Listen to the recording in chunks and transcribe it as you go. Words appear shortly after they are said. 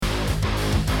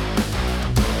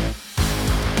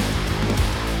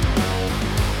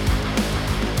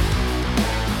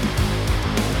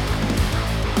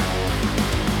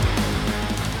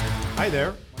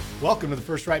there. Welcome to the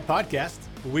First Right Podcast,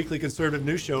 a weekly conservative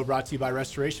news show brought to you by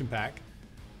Restoration PAC.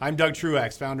 I'm Doug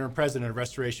Truax, founder and president of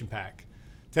Restoration PAC.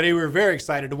 Today we're very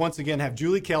excited to once again have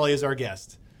Julie Kelly as our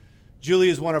guest. Julie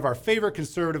is one of our favorite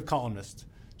conservative columnists.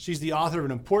 She's the author of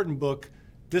an important book,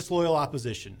 Disloyal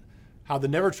Opposition: How the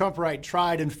Never Trump Right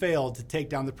Tried and Failed to Take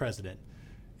Down the President.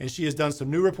 And she has done some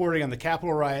new reporting on the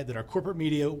Capitol riot that our corporate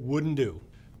media wouldn't do.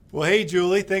 Well, hey,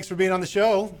 Julie, thanks for being on the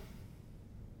show.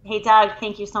 Hey, Doug,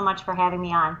 thank you so much for having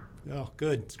me on. Oh,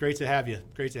 good. It's great to have you.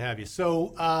 Great to have you.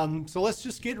 So let's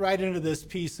just get right into this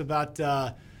piece about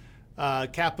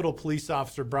Capitol Police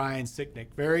Officer Brian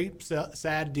Sicknick. Very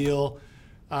sad deal.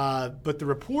 But the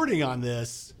reporting on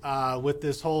this, with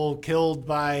this whole killed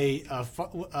by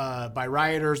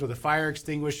rioters with a fire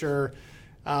extinguisher,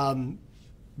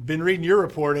 been reading your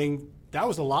reporting. That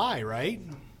was a lie, right?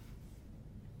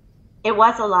 It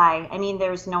was a lie. I mean,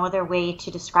 there's no other way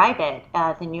to describe it.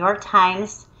 The New York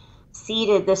Times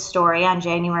seeded this story on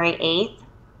January 8th.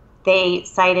 They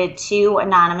cited two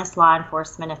anonymous law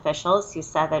enforcement officials who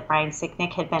said that Brian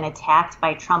Sicknick had been attacked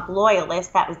by Trump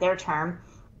loyalists, that was their term,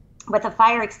 with a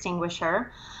fire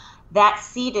extinguisher. That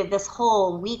seeded this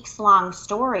whole weeks-long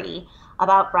story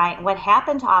about Brian. What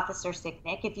happened to Officer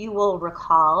Sicknick, if you will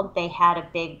recall, they had a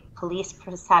big police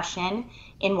procession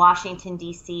in Washington,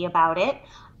 D.C. about it.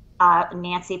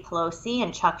 Nancy Pelosi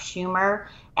and Chuck Schumer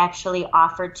actually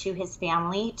offered to his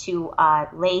family to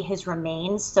lay his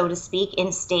remains, so to speak,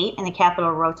 in state in the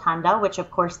Capitol Rotunda, which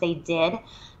of course they did,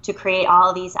 to create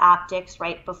all these optics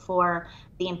right before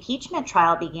the impeachment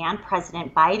trial began.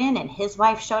 President Biden and his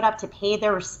wife showed up to pay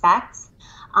their respects.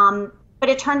 But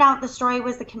it turned out the story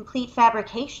was a complete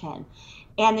fabrication.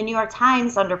 And the New York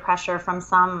Times, under pressure from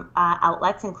some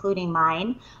outlets, including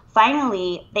mine,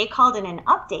 finally, they called it an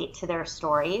update to their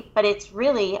story, but it's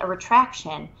really a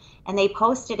retraction. And they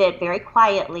posted it very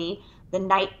quietly the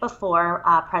night before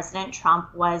President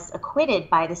Trump was acquitted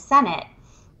by the Senate.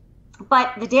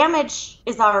 But the damage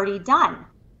is already done.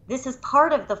 This is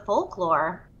part of the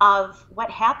folklore of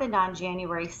what happened on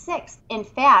January 6th. In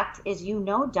fact, as you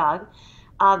know, Doug,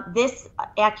 this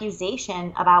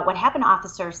accusation about what happened to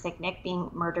Officer Sicknick being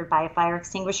murdered by a fire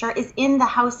extinguisher is in the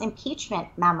House impeachment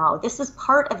memo. This is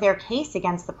part of their case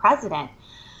against the president.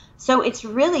 So it's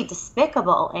really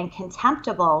despicable and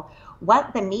contemptible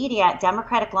what the media,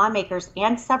 Democratic lawmakers,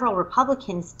 and several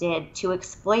Republicans did to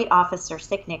exploit Officer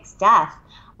Sicknick's death,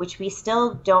 which we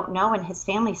still don't know, and his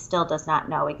family still does not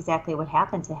know exactly what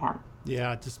happened to him.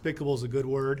 Yeah, despicable is a good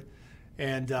word.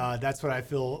 And that's what I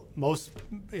feel most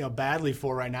badly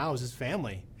for right now is his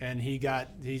family. And he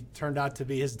turned out to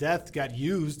be, his death got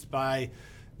used by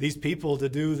these people to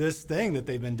do this thing that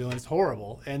they've been doing. It's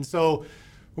horrible. And so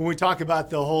when we talk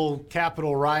about the whole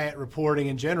Capitol riot reporting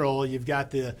in general, you've got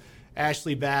the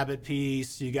Ashley Babbitt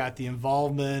piece, you got the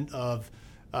involvement of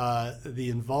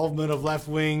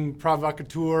left-wing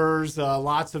provocateurs,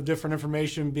 lots of different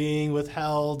information being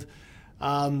withheld.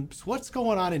 So what's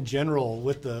going on in general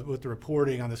with the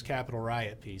reporting on this Capitol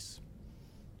riot piece?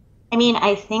 I mean,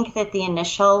 I think that the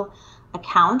initial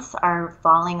accounts are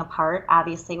falling apart.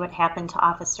 Obviously, what happened to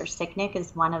Officer Sicknick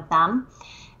is one of them.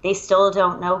 They still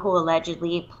don't know who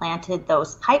allegedly planted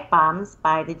those pipe bombs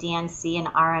by the DNC and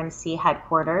RNC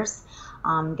headquarters.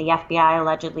 The FBI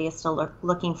allegedly is still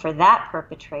looking for that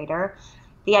perpetrator.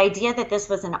 The idea that this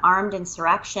was an armed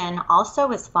insurrection also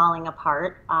is falling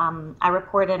apart. I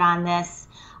reported on this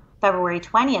February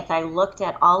 20th. I looked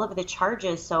at all of the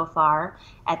charges so far.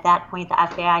 At that point, the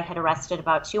FBI had arrested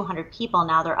about 200 people.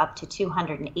 Now they're up to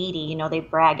 280. You know, they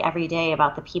brag every day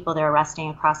about the people they're arresting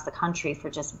across the country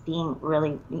for just being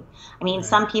really, right.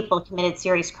 Some people committed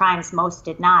serious crimes, most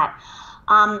did not.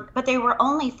 But there were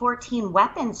only 14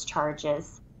 weapons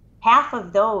charges. Half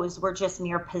of those were just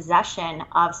mere possession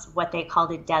of what they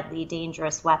called a deadly,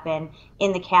 dangerous weapon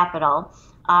in the Capitol.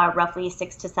 Roughly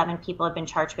 6 to 7 people have been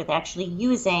charged with actually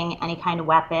using any kind of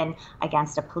weapon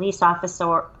against a police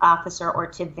officer or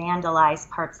to vandalize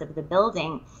parts of the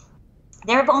building.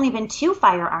 There have only been 2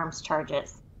 firearms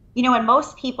charges. You know, when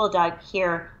most people, Doug,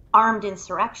 hear armed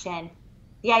insurrection,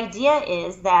 the idea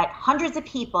is that hundreds of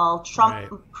people,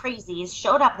 Trump crazies,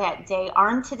 showed up that day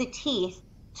armed to the teeth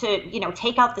to,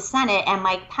 take out the Senate and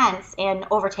Mike Pence and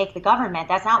overtake the government.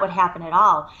 That's not what happened at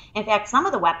all. In fact, some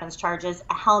of the weapons charges,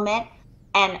 a helmet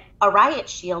and a riot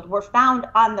shield, were found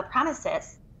on the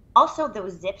premises. Also,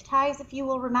 those zip ties, if you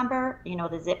will remember,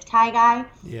 the zip tie guy,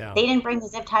 They didn't bring the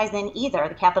zip ties in either.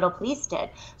 The Capitol Police did.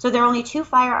 So there are only 2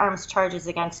 firearms charges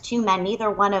against 2 men.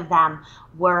 Neither one of them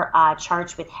were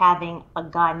charged with having a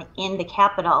gun in the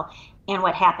Capitol. And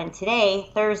what happened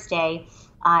today, Thursday,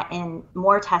 In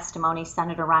more testimony,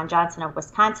 Senator Ron Johnson of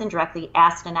Wisconsin directly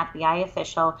asked an FBI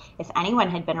official if anyone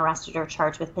had been arrested or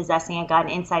charged with possessing a gun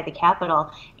inside the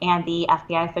Capitol, and the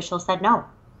FBI official said no.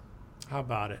 How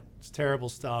about it? It's terrible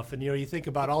stuff. And, you think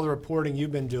about all the reporting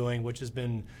you've been doing, which has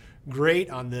been great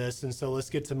on this. And so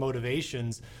let's get to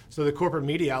motivations. So the corporate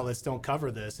media outlets don't cover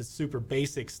this. It's super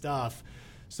basic stuff.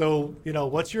 So,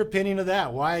 what's your opinion of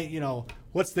that? Why,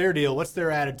 what's their deal? What's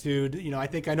their attitude? I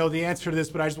think I know the answer to this,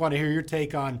 but I just want to hear your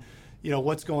take on,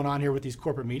 what's going on here with these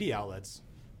corporate media outlets.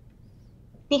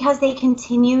 Because they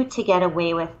continue to get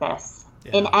away with this.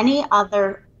 Yeah. In any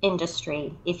other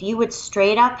industry, if you would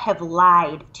straight up have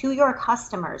lied to your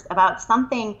customers about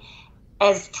something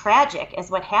as tragic as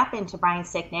what happened to Brian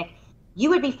Sicknick,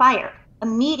 you would be fired,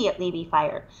 immediately be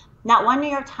fired. Not one New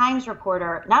York Times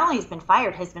reporter, not only has been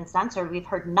fired, has been censored. We've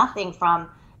heard nothing from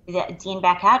Dean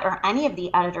Baquet or any of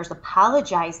the editors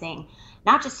apologizing,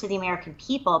 not just to the American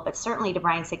people, but certainly to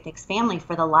Brian Sicknick's family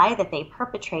for the lie that they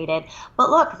perpetrated.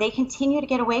 But look, they continue to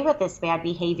get away with this bad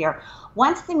behavior.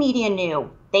 Once the media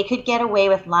knew they could get away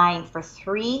with lying for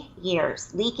 3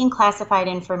 years, leaking classified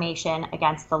information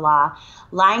against the law,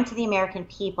 lying to the American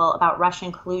people about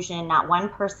Russian collusion, not one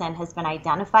person has been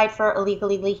identified for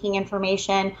illegally leaking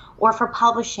information or for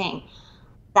publishing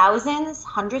thousands,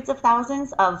 hundreds of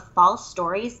thousands of false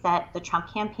stories that the Trump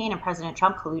campaign and President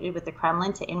Trump colluded with the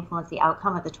Kremlin to influence the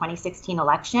outcome of the 2016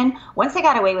 election. Once they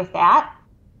got away with that,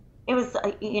 it was,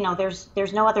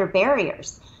 there's no other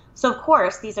barriers. So, of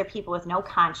course, these are people with no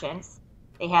conscience.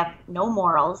 They have no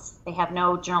morals. They have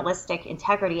no journalistic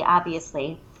integrity,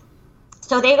 obviously.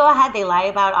 So they go ahead, they lie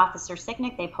about Officer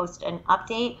Sicknick, they post an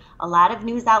update. A lot of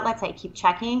news outlets, I keep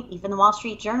checking, even the Wall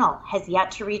Street Journal has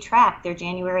yet to retract their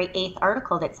January 8th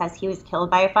article that says he was killed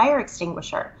by a fire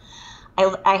extinguisher.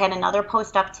 I had another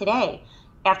post up today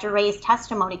after Wray's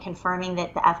testimony confirming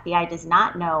that the FBI does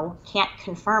not know, can't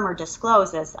confirm or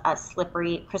disclose, as a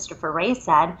slippery Christopher Wray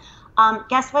said.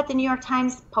 Guess what the New York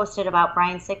Times posted about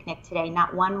Brian Sicknick today?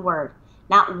 Not one word.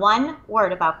 Not one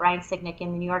word about Brian Sicknick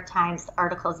in the New York Times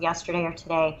articles yesterday or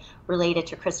today related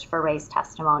to Christopher Wray's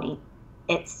testimony.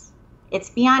 It's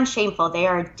beyond shameful. They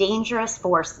are a dangerous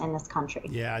force in this country.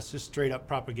 Yeah, it's just straight up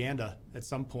propaganda at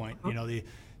some point.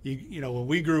 Mm-hmm. When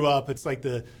we grew up, it's like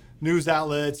the news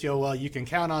outlets, well, you can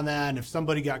count on that. And if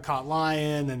somebody got caught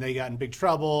lying, then they got in big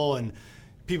trouble and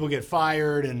people get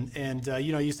fired. And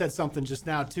you said something just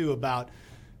now, too, about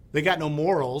they got no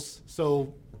morals.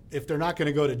 So if they're not going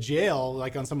to go to jail,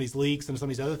 like on some of these leaks and some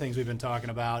of these other things we've been talking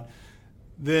about,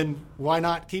 then why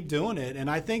not keep doing it? And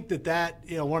I think that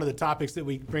one of the topics that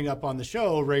we bring up on the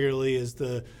show regularly is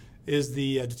the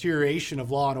deterioration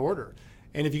of law and order.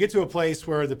 And if you get to a place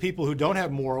where the people who don't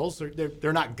have morals,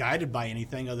 they're not guided by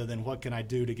anything other than what can I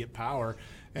do to get power,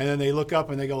 and then they look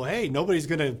up and they go, hey, I'm not going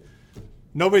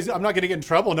to get in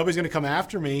trouble. Nobody's going to come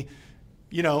after me.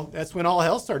 That's when all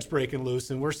hell starts breaking loose,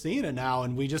 and we're seeing it now.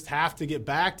 And we just have to get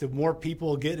back to more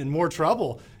people getting in more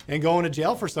trouble and going to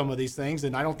jail for some of these things.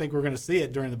 And I don't think we're going to see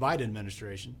it during the Biden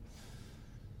administration.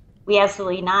 We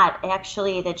absolutely not.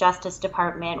 Actually, the Justice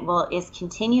Department is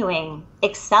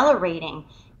accelerating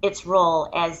its role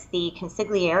as the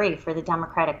consigliere for the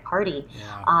Democratic Party.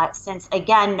 Yeah. Since,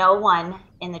 again, no one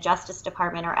in the Justice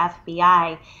Department or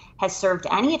FBI has served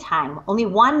any time. Only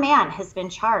one man has been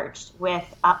charged with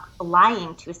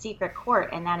lying to a secret court,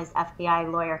 and that is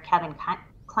FBI lawyer Kevin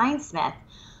Clinesmith.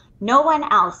 No one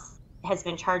else has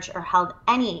been charged or held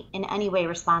in any way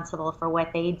responsible for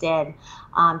what they did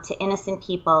to innocent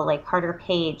people like Carter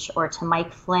Page or to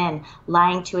Mike Flynn,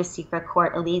 lying to a secret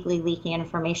court, illegally leaking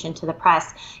information to the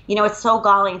press. It's so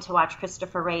galling to watch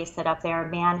Christopher Wray sit up there, a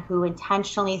man who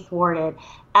intentionally thwarted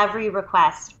every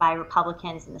request by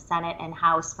Republicans in the Senate and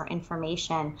House for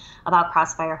information about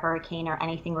Crossfire Hurricane or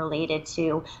anything related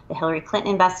to the Hillary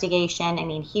Clinton investigation. I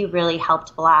mean, he really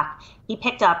helped block. He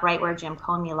picked up right where Jim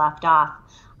Comey left off.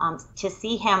 To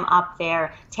see him up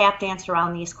there tap dance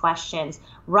around these questions,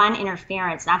 run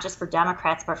interference, not just for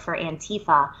Democrats, but for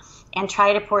Antifa, and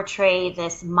try to portray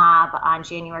this mob on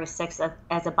January 6th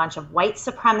as a bunch of white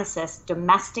supremacists,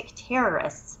 domestic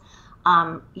terrorists.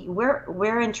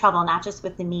 We're in trouble, not just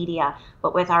with the media,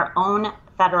 but with our own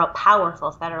powerful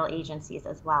federal agencies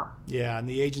as well. Yeah, and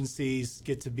the agencies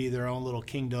get to be their own little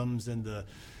kingdoms,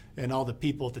 and all the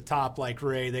people at the top, like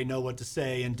Wray, they know what to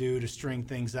say and do to string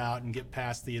things out and get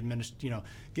past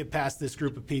get past this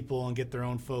group of people and get their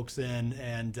own folks in.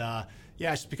 And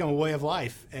it's become a way of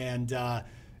life, and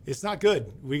it's not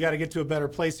good. We got to get to a better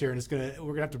place here, and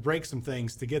we're gonna have to break some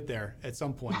things to get there at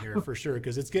some point here for sure,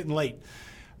 because it's getting late.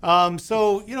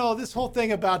 So this whole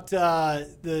thing about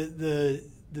the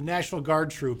National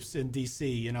Guard troops in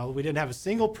D.C. We didn't have a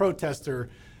single protester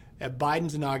at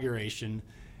Biden's inauguration.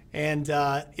 And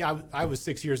I was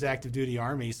 6 years active duty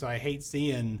Army, so I hate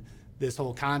seeing this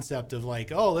whole concept of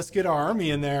like, oh, let's get our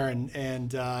Army in there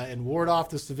and ward off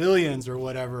the civilians or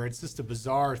whatever. It's just a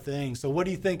bizarre thing. So what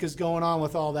do you think is going on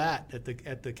with all that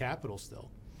at the Capitol still?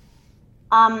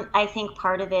 I think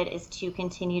part of it is to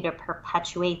continue to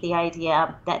perpetuate the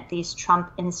idea that these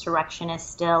Trump insurrectionists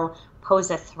still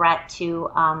pose a threat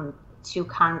to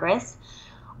Congress.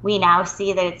 We now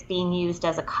see that it's being used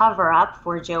as a cover-up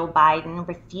for Joe Biden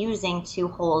refusing to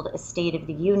hold a State of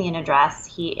the Union address.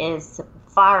 He is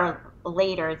far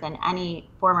later than any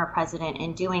former president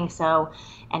in doing so.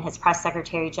 And his press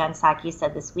secretary, Jen Psaki,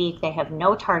 said this week they have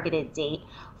no targeted date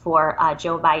for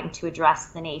Joe Biden to address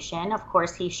the nation. Of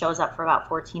course, he shows up for about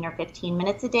 14 or 15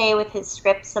 minutes a day with his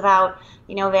scripts about,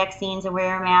 vaccines and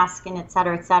wear a mask and et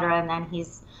cetera, and then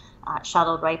he's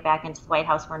shuttled right back into the White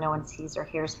House where no one sees or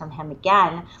hears from him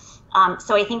again.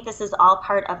 So I think this is all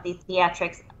part of the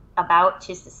theatrics about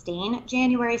to sustain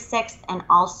January 6th and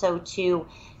also to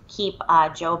keep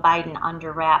Joe Biden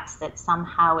under wraps, that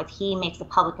somehow if he makes a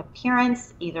public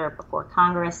appearance, either before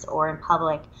Congress or in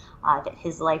public, that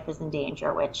his life is in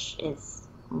danger, which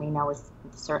we know is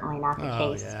certainly not the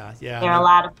case. Yeah. There are a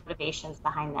lot of motivations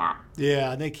behind that.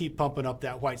 Yeah, and they keep pumping up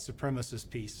that white supremacist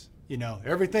piece.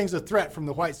 Everything's a threat from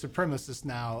the white supremacists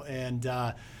now.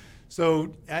 And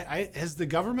so has the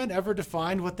government ever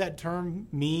defined what that term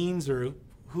means or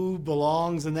who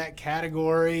belongs in that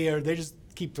category, or they just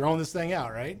keep throwing this thing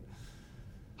out, right?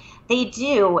 They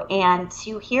do, and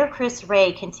to hear Chris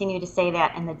Wray continue to say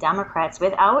that in the Democrats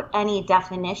without any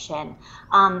definition,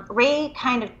 Wray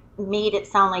kind of made it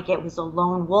sound like it was a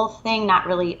lone wolf thing, not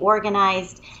really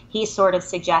organized. He sort of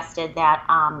suggested that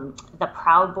the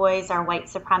Proud Boys are white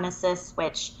supremacists,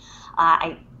 which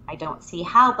I don't see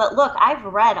how. But look, I've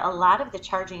read a lot of the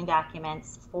charging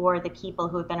documents for the people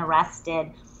who have been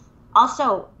arrested.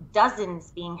 Also,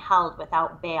 dozens being held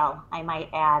without bail, I might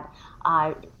add.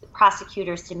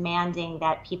 Prosecutors demanding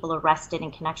that people arrested in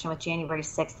connection with January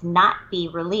 6th not be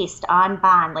released on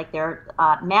bond like they're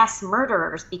mass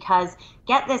murderers because,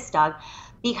 get this, Doug,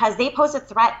 because they pose a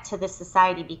threat to the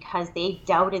society because they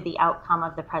doubted the outcome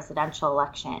of the presidential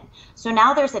election. So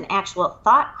now there's an actual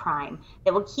thought crime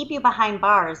that will keep you behind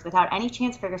bars without any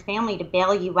chance for your family to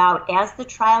bail you out as the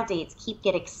trial dates keep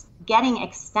getting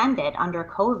extended under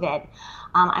COVID.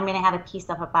 I'm going to have a piece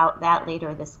up about that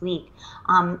later this week.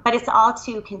 But it's all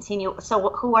to continue. So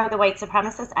who are the white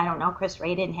supremacists? I don't know. Chris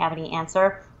Wray didn't have any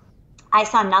answer. I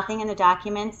saw nothing in the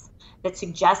documents that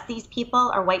suggests these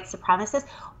people are white supremacists.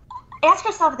 Ask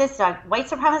yourself this, Doug. White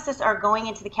supremacists are going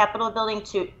into the Capitol building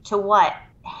to what?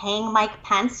 Hang Mike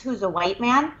Pence, who's a white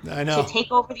man, I know. To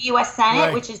take over the U.S. Senate,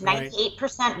 Right, which is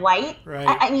 98% white. Right.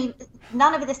 I mean,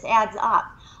 none of this adds up.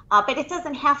 But it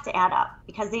doesn't have to add up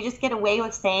because they just get away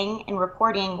with saying and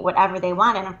reporting whatever they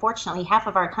want. And unfortunately, half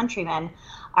of our countrymen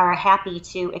are happy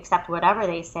to accept whatever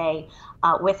they say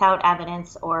without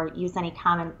evidence or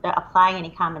apply any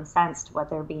common sense to what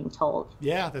they're being told.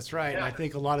 Yeah, that's right. And I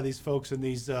think a lot of these folks in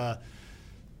these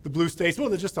the blue states, well,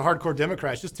 they're just the hardcore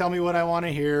Democrats. Just tell me what I want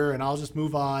to hear, and I'll just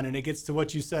move on. And it gets to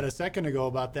what you said a second ago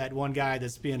about that one guy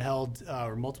that's being held,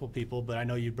 or multiple people, but I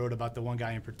know you wrote about the one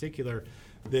guy in particular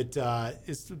that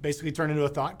is basically turned into a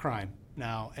thought crime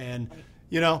now. And,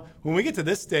 when we get to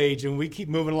this stage and we keep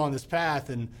moving along this path,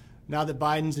 and now that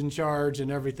Biden's in charge and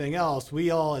everything else,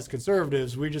 we all as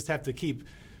conservatives, we just have to keep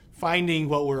finding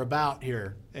what we're about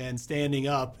here and standing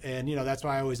up. And, that's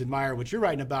why I always admire what you're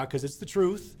writing about, because it's the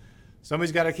truth.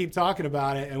 Somebody's got to keep talking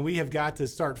about it, and we have got to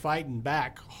start fighting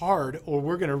back hard, or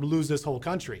we're going to lose this whole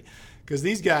country. Because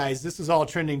these guys, this is all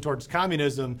trending towards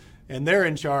communism, and they're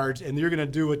in charge, and you're going to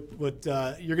do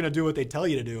what they tell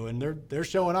you to do, and they're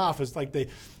showing off. It's like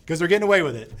because they're getting away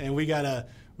with it, and we gotta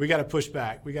push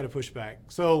back. We got to push back.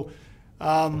 So,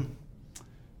 a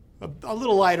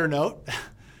little lighter note,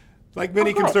 like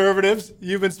many conservatives,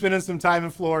 you've been spending some time in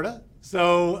Florida.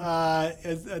 So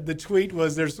the tweet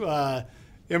was there's.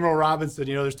 Emerald Robinson,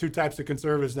 there's two types of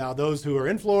conservatives now, those who are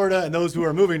in Florida and those who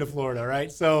are moving to Florida,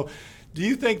 right? So do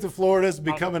you think that Florida is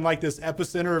becoming like this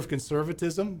epicenter of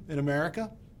conservatism in America?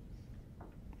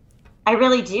 I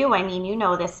really do. I mean, you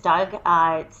know this, Doug,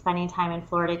 spending time in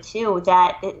Florida too,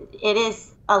 that it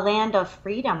is a land of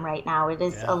freedom right now. It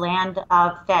is a land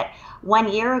of that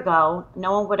 1 year ago,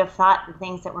 no one would have thought the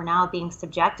things that we're now being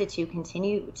subjected to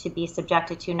continue to be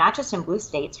subjected to, not just in blue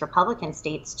states, Republican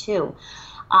states too.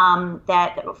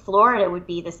 That Florida would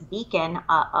be this beacon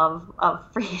of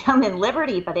freedom and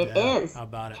liberty, but it is. How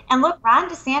about it? And look, Ron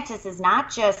DeSantis is not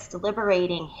just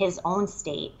liberating his own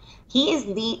state. he is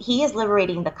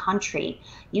liberating the country.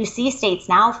 You see states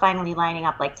now finally lining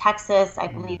up, like Texas, I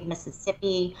believe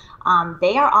Mississippi.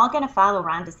 They are all going to follow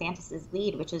Ron DeSantis's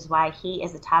lead, which is why he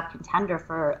is a top contender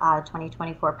for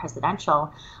 2024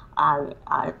 presidential.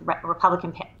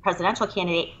 Republican presidential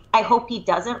candidate. I hope he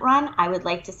doesn't run. I would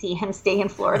like to see him stay in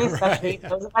Florida, especially if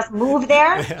those of us move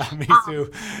there. Yeah, me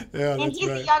too. Yeah, and he's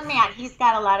a young man. He's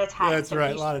got a lot of time. That's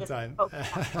right, a lot of time.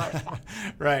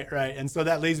 Right. And so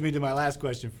that leads me to my last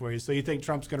question for you. So you think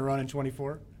Trump's going to run in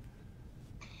 24?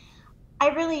 I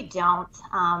really don't.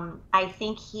 I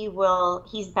think he will.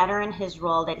 He's better in his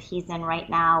role that he's in right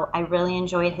now. I really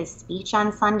enjoyed his speech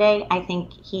on Sunday. I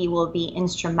think he will be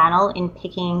instrumental in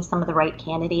picking some of the right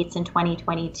candidates in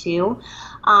 2022.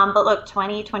 But look,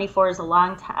 2024 is a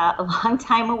long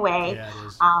time away. Yeah, it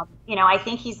is. I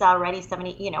think he's already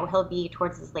 70. He'll be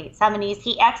towards his late 70s.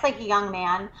 He acts like a young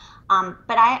man.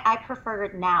 But I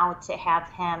prefer now to have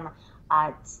him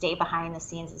stay behind the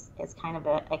scenes as kind of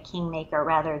a kingmaker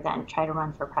rather than try to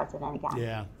run for president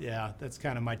again. Yeah, that's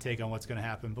kind of my take on what's going to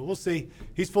happen. But we'll see.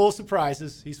 He's full of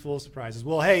surprises.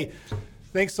 Well, hey,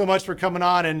 thanks so much for coming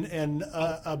on, and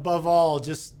above all,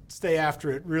 just stay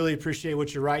after it. Really appreciate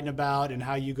what you're writing about and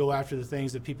how you go after the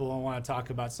things that people don't want to talk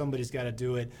about. Somebody's got to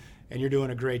do it, and you're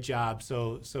doing a great job.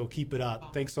 So keep it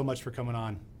up. Thanks so much for coming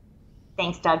on.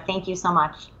 Thanks, Doug. Thank you so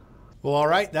much. Well, all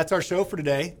right, that's our show for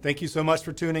today. Thank you so much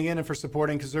for tuning in and for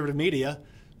supporting conservative media.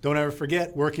 Don't ever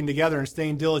forget, working together and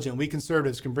staying diligent, we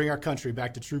conservatives can bring our country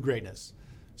back to true greatness.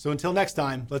 So until next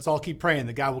time, let's all keep praying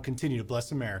that God will continue to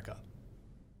bless America.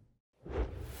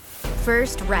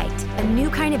 First Right, a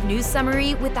new kind of news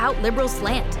summary without liberal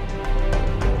slant.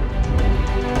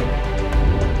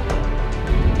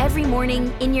 Every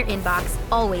morning, in your inbox,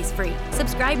 always free.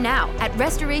 Subscribe now at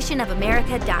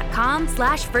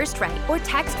restorationofamerica.com/firstright or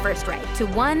text First Right to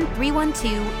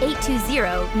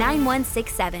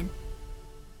 1-312-820-9167.